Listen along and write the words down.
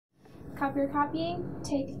copier copying,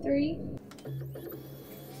 take 3.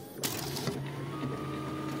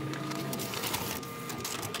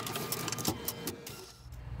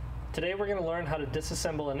 Today we're going to learn how to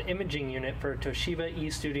disassemble an imaging unit for a Toshiba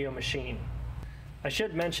eStudio machine. I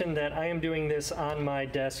should mention that I am doing this on my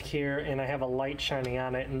desk here and I have a light shining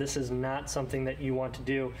on it, and this is not something that you want to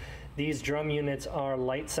do. These drum units are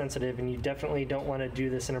light sensitive and you definitely don't want to do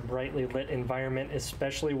this in a brightly lit environment,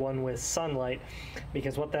 especially one with sunlight,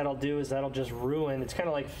 because what that'll do is that'll just ruin, it's kind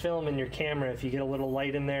of like film in your camera. If you get a little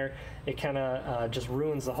light in there, it kind of just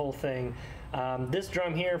ruins the whole thing. This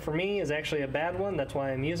drum here for me is actually a bad one, that's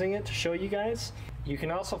why I'm using it to show you guys. You can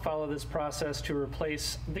also follow this process to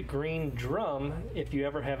replace the green drum if you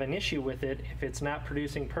ever have an issue with it. If it's not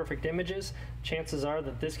producing perfect images, chances are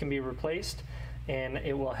that this can be replaced and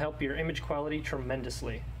it will help your image quality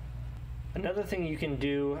tremendously. Another thing you can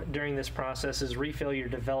do during this process is refill your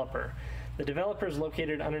developer. The developer is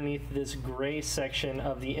located underneath this gray section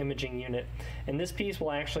of the imaging unit, and this piece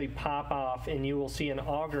will actually pop off and you will see an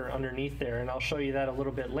auger underneath there, and I'll show you that a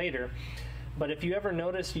little bit later. But if you ever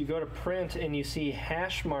notice, you go to print and you see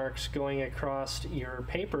hash marks going across your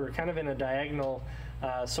paper, kind of in a diagonal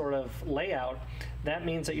sort of layout, that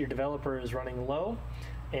means that your developer is running low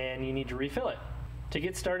and you need to refill it. To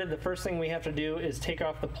get started, the first thing we have to do is take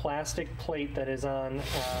off the plastic plate that is on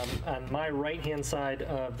my right-hand side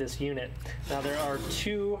of this unit. Now there are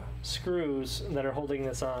 2 screws that are holding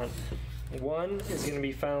this on. One is going to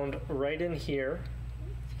be found right in here.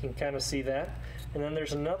 You can kind of see that. And then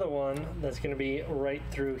there's another one that's going to be right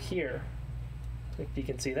through here, if you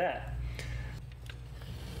can see that.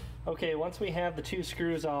 Okay, once we have the 2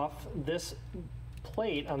 screws off, this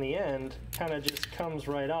plate on the end kind of just comes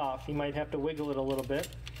right off. You might have to wiggle it a little bit.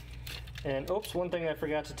 And oops, one thing I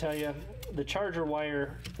forgot to tell you, the charger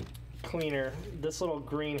wire cleaner, this little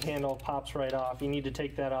green handle pops right off. You need to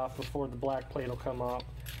take that off before the black plate will come off.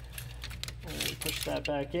 And push that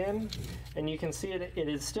back in, and you can see it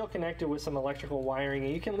is still connected with some electrical wiring.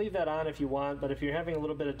 You can leave that on if you want, but if you're having a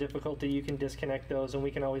little bit of difficulty, you can disconnect those and we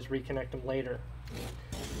can always reconnect them later.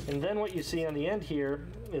 And then what you see on the end here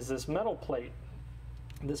is this metal plate.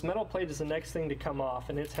 This metal plate is the next thing to come off,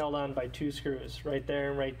 and it's held on by 2 screws, right there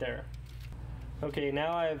and right there. Okay,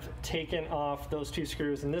 now I've taken off those 2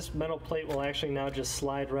 screws, and this metal plate will actually now just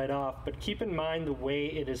slide right off, but keep in mind the way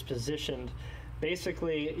it is positioned.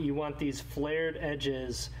 Basically, you want these flared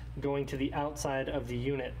edges going to the outside of the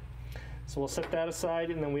unit. So we'll set that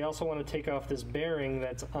aside, and then we also want to take off this bearing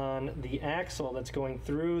that's on the axle that's going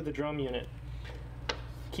through the drum unit.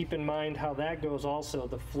 Keep in mind how that goes also.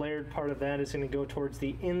 The flared part of that is going to go towards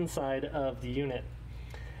the inside of the unit.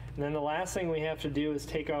 And then the last thing we have to do is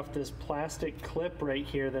take off this plastic clip right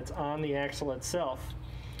here that's on the axle itself.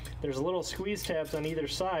 There's little squeeze tabs on either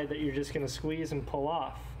side that you're just going to squeeze and pull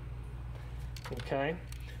off. Okay,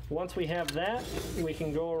 once we have that, we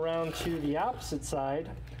can go around to the opposite side,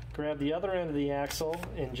 grab the other end of the axle,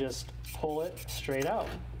 and just pull it straight out.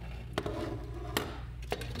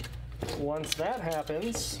 Once that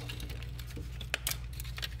happens,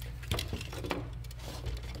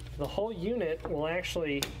 the whole unit will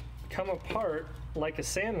actually come apart like a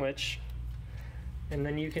sandwich, and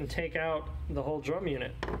then you can take out the whole drum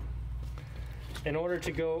unit. In order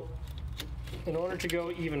to go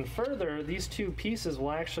even further, these 2 pieces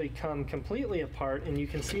will actually come completely apart, and you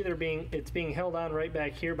can see it's being held on right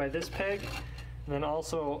back here by this peg, and then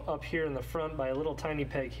also up here in the front by a little tiny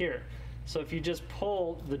peg here. So if you just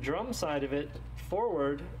pull the drum side of it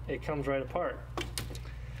forward, it comes right apart.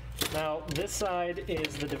 Now this side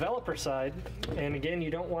is the developer side, and again,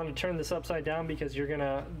 you don't want to turn this upside down because you're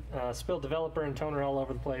gonna spill developer and toner all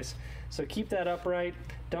over the place. So keep that upright,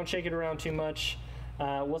 don't shake it around too much.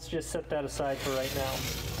 Let's just set that aside for right now.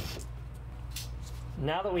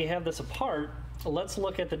 Now that we have this apart, let's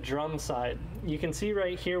look at the drum side. You can see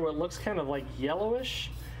right here what looks kind of like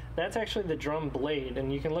yellowish. That's actually the drum blade,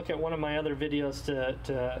 and you can look at one of my other videos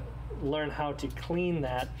to learn how to clean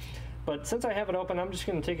that. But since I have it open, I'm just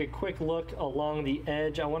going to take a quick look along the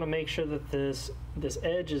edge. I want to make sure that this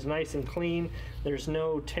edge is nice and clean. There's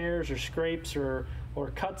no tears or scrapes or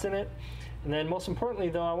cuts in it. And then most importantly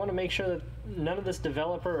though, I want to make sure that none of this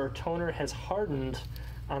developer or toner has hardened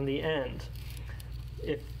on the end.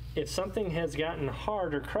 If something has gotten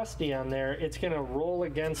hard or crusty on there, it's going to roll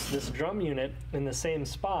against this drum unit in the same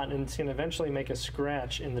spot, and it's going to eventually make a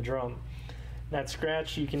scratch in the drum. That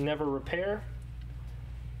scratch you can never repair,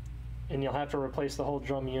 and you'll have to replace the whole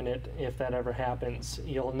drum unit if that ever happens.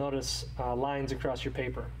 You'll notice lines across your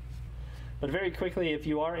paper. But very quickly, if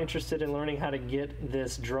you are interested in learning how to get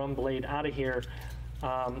this drum blade out of here,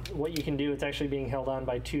 what you can do, it's actually being held on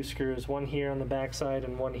by 2 screws, one here on the back side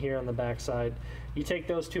and one here on the back side. You take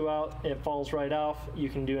those 2 out, it falls right off. You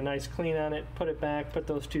can do a nice clean on it, put it back, put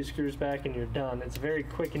those 2 screws back, and you're done. It's a very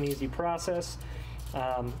quick and easy process.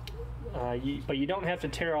 But you don't have to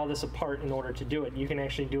tear all this apart in order to do it. You can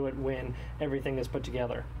actually do it when everything is put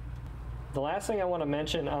together. The last thing I want to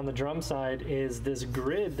mention on the drum side is this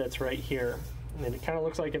grid that's right here. And it kind of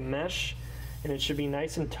looks like a mesh, and it should be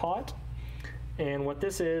nice and taut. And what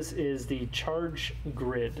this is the charge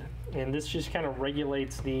grid. And this just kind of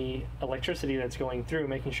regulates the electricity that's going through,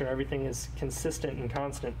 making sure everything is consistent and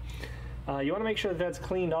constant. You want to make sure that that's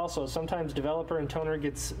cleaned also. Sometimes developer and toner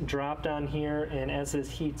gets dropped on here, and as this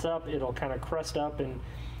heats up, it'll kind of crust up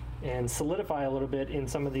and solidify a little bit in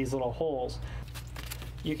some of these little holes.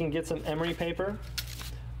 You can get some emery paper,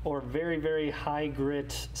 or very, very high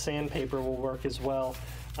grit sandpaper will work as well.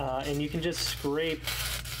 And you can just scrape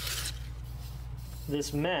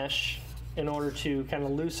this mesh in order to kind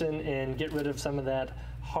of loosen and get rid of some of that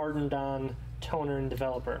hardened on toner and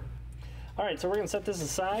developer. All right, so we're going to set this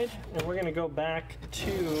aside, and we're going to go back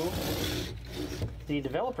to the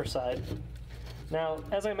developer side. Now,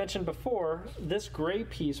 as I mentioned before, this gray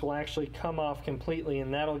piece will actually come off completely,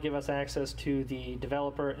 and that'll give us access to the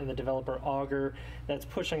developer and the developer auger that's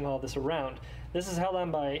pushing all this around. This is held on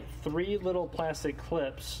by 3 little plastic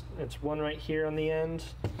clips. It's one right here on the end,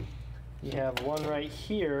 you have one right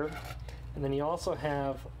here, and then you also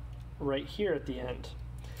have right here at the end.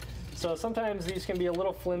 So sometimes these can be a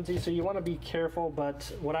little flimsy, so you want to be careful,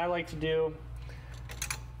 but what I like to do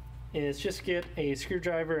is just get a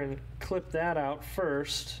screwdriver and clip that out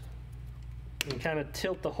first and kind of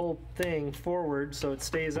tilt the whole thing forward so it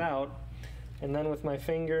stays out. And then with my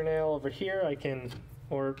fingernail over here,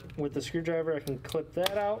 or with the screwdriver, I can clip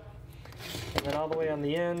that out. And then all the way on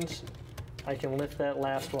the end, I can lift that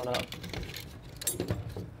last one up.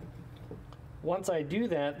 Once I do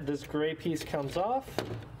that, this gray piece comes off.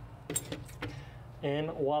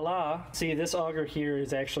 And voila. See, this auger here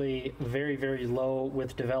is actually very, very low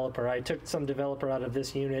with developer. I took some developer out of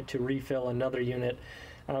this unit to refill another unit.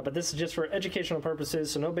 But this is just for educational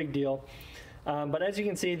purposes, so no big deal. But as you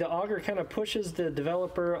can see, the auger kind of pushes the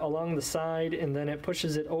developer along the side, and then it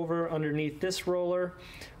pushes it over underneath this roller,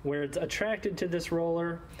 where it's attracted to this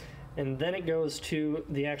roller, and then it goes to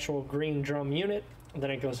the actual green drum unit,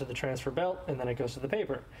 then it goes to the transfer belt, and then it goes to the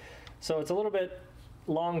paper. So it's a little bit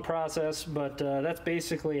long process, but that's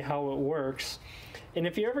basically how it works. And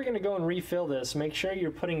if you're ever going to go and refill this, make sure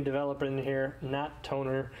you're putting developer in here, not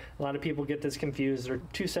toner. A lot of people get this confused. They're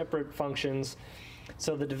 2 separate functions.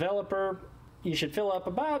 So the developer, you should fill up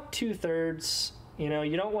about 2/3. You know,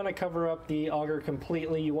 you don't want to cover up the auger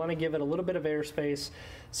completely. You want to give it a little bit of airspace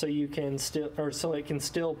so you can so it can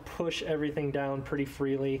still push everything down pretty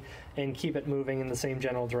freely and keep it moving in the same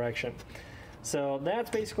general direction. So that's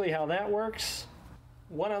basically how that works.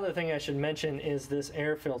 One other thing I should mention is this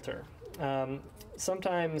air filter.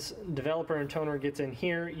 Sometimes developer and toner gets in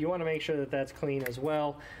here. You want to make sure that that's clean as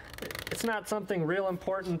well. It's not something real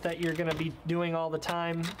important that you're going to be doing all the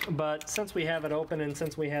time, but since we have it open and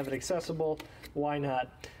since we have it accessible, why not?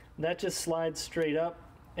 That just slides straight up,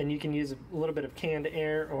 and you can use a little bit of canned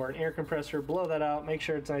air or an air compressor, blow that out, make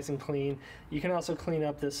sure it's nice and clean. You can also clean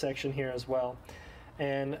up this section here as well.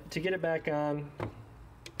 And to get it back on,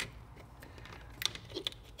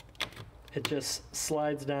 it just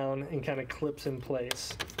slides down and kind of clips in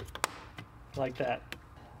place like that.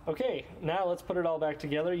 Okay, now let's put it all back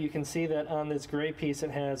together. You can see that on this gray piece it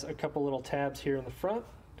has a couple little tabs here in the front,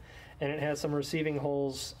 and it has some receiving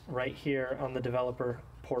holes right here on the developer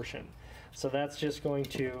portion. So that's just going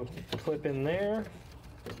to clip in there,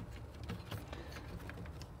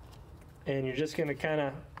 and you're just going to kind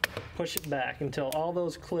of push it back until all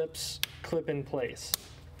those clips clip in place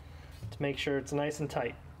to make sure it's nice and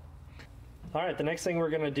tight. All right, the next thing we're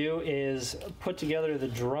going to do is put together the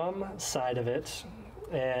drum side of it,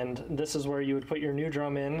 and this is where you would put your new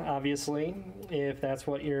drum in, obviously, if that's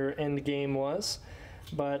what your end game was.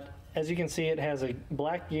 But as you can see, it has a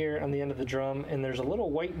black gear on the end of the drum, and there's a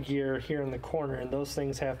little white gear here in the corner, and those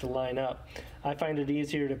things have to line up. I find it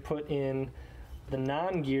easier to put in the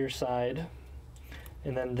non-gear side,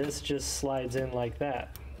 and then this just slides in like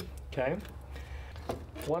that, okay?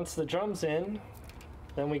 Once the drum's in,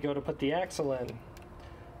 then we go to put the axle in.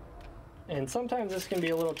 And sometimes this can be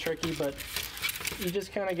a little tricky, but you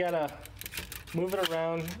just kind of gotta move it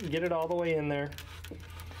around, get it all the way in there.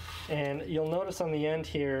 And you'll notice on the end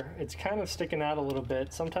here, it's kind of sticking out a little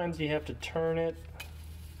bit. Sometimes you have to turn it.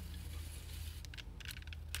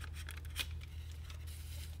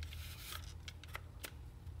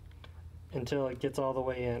 Until it gets all the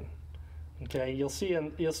way in. Okay, you'll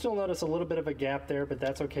still notice a little bit of a gap there, but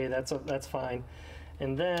that's okay, that's fine.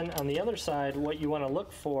 And then on the other side, what you want to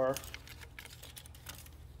look for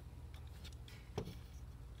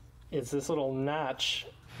is this little notch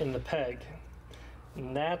in the peg.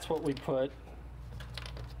 And that's what we put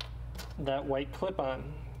that white clip on.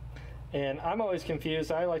 And I'm always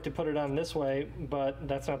confused. I like to put it on this way, but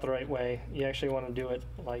that's not the right way. You actually want to do it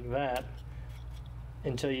like that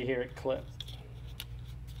until you hear it clip.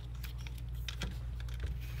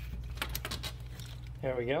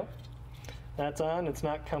 There we go. That's on, it's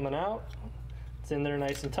not coming out. It's in there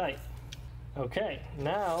nice and tight. Okay,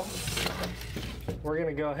 now we're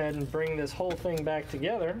gonna go ahead and bring this whole thing back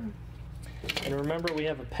together. And remember, we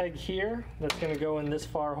have a peg here that's gonna go in this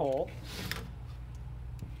far hole.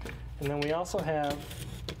 And then we also have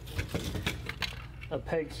a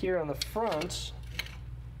peg here on the front,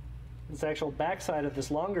 this actual backside of this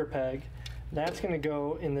longer peg, that's gonna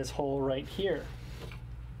go in this hole right here.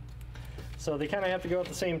 So they kind of have to go at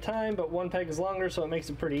the same time, but one peg is longer, so it makes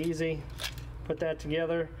it pretty easy. Put that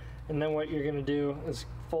together, and then what you're gonna do is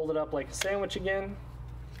fold it up like a sandwich again,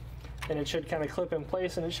 and it should kind of clip in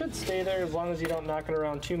place, and it should stay there as long as you don't knock it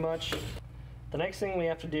around too much. The next thing we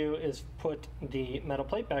have to do is put the metal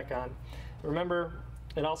plate back on. Remember,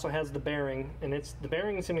 it also has the bearing, and the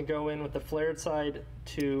bearing is gonna go in with the flared side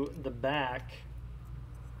to the back,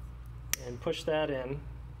 and push that in.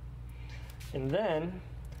 And then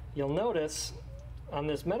you'll notice on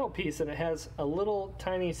this metal piece that it has a little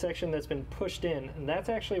tiny section that's been pushed in, and that's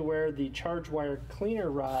actually where the charge wire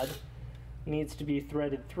cleaner rod needs to be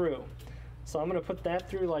threaded through. So I'm going to put that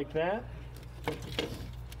through like that,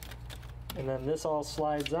 and then this all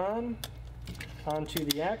slides on onto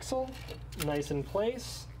the axle, nice in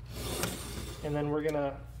place. And then we're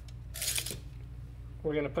gonna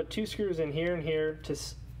put 2 screws in here and here to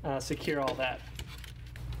secure all that.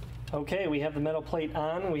 Okay, we have the metal plate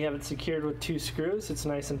on. We have it secured with 2 screws. It's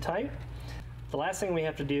nice and tight. The last thing we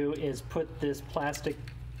have to do is put this plastic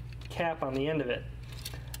cap on the end of it.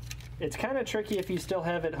 It's kind of tricky if you still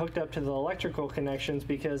have it hooked up to the electrical connections,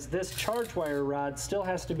 because this charge wire rod still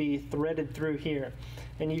has to be threaded through here.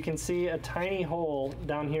 And you can see a tiny hole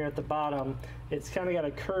down here at the bottom. It's kind of got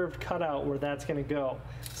a curved cutout where that's going to go.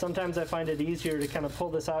 Sometimes I find it easier to kind of pull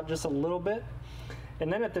this out just a little bit.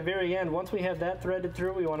 And then at the very end, once we have that threaded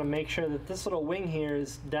through, we want to make sure that this little wing here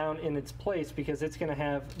is down in its place, because it's going to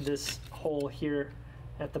have this hole here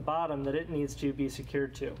at the bottom that it needs to be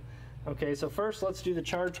secured to. Okay, so first let's do the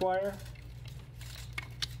charge wire.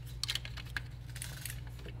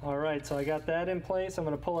 All right, so I got that in place. I'm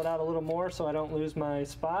going to pull it out a little more so I don't lose my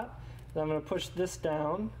spot. Then I'm going to push this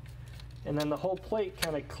down, and then the whole plate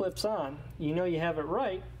kind of clips on. You know you have it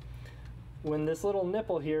right when this little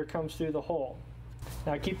nipple here comes through the hole.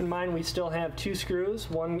 Now keep in mind we still have 2 screws,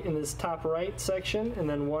 one in this top right section and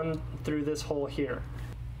then one through this hole here.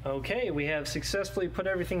 Okay, we have successfully put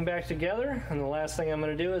everything back together, and the last thing I'm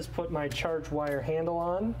going to do is put my charge wire handle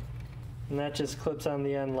on, and that just clips on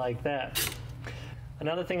the end like that.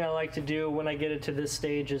 Another thing I like to do when I get it to this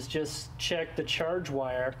stage is just check the charge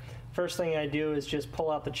wire. First thing I do is just pull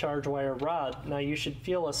out the charge wire rod. Now you should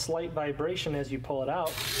feel a slight vibration as you pull it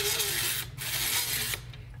out.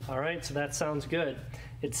 Alright, so that sounds good.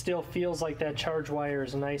 It still feels like that charge wire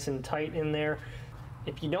is nice and tight in there.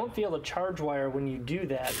 If you don't feel the charge wire when you do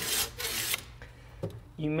that,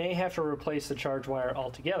 you may have to replace the charge wire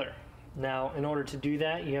altogether. Now, in order to do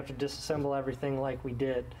that, you have to disassemble everything like we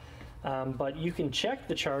did. But you can check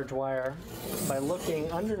the charge wire by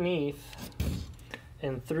looking underneath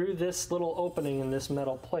and through this little opening in this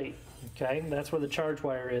metal plate. Okay, that's where the charge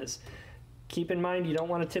wire is. Keep in mind you don't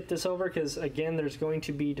want to tip this over, because again there's going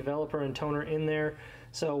to be developer and toner in there.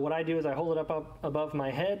 So what I do is I hold it up above my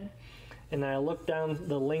head, and then I look down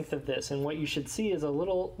the length of this, and what you should see is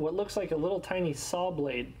what looks like a little tiny saw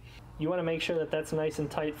blade. You want to make sure that that's nice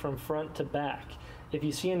and tight from front to back. If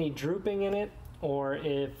you see any drooping in it, or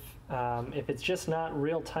if it's just not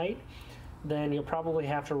real tight, then you'll probably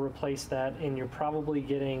have to replace that, and you're probably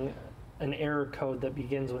getting an error code that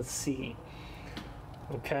begins with C.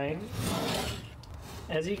 Okay,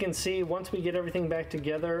 as you can see, once we get everything back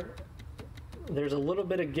together, there's a little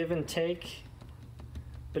bit of give and take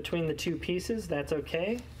between the 2 pieces. That's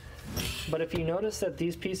okay. But if you notice that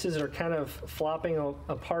these pieces are kind of flopping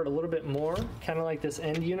apart a little bit more, kind of like this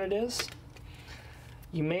end unit is,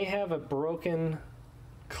 you may have a broken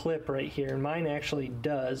clip right here, and mine actually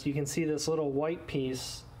does. You can see this little white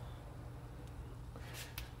piece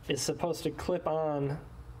is supposed to clip on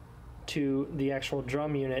to the actual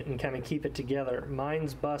drum unit and kind of keep it together.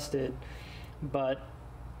 Mine's busted, but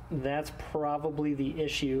that's probably the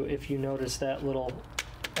issue if you notice that little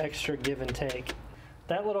extra give and take.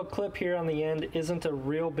 That little clip here on the end isn't a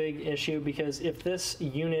real big issue because if this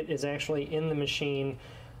unit is actually in the machine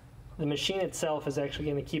itself is actually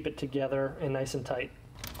going to keep it together and nice and tight.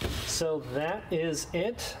 So that is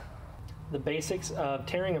it. The basics of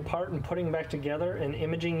tearing apart and putting back together an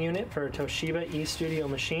imaging unit for a Toshiba eStudio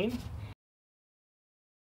machine.